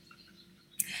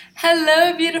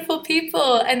Hello, beautiful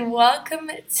people, and welcome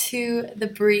to the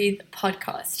Breathe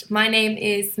podcast. My name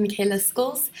is Mikayla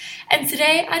Scholtz, and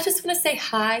today I just want to say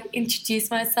hi,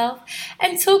 introduce myself,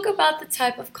 and talk about the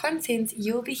type of content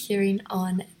you'll be hearing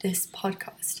on this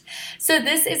podcast. So,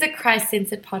 this is a Christ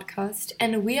centered podcast,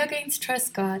 and we are going to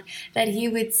trust God that He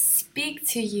would speak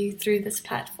to you through this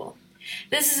platform.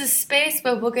 This is a space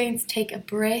where we're going to take a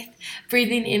breath,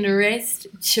 breathing in rest,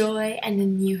 joy, and a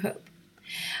new hope.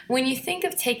 When you think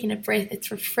of taking a breath,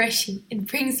 it's refreshing, it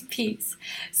brings peace.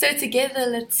 So together,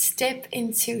 let's step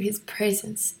into His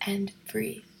presence and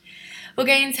breathe. We're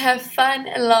going to have fun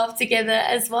and laugh together,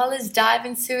 as well as dive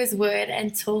into His Word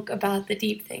and talk about the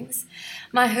deep things.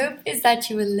 My hope is that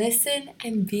you will listen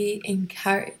and be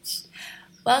encouraged.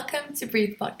 Welcome to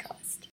Breathe Podcast.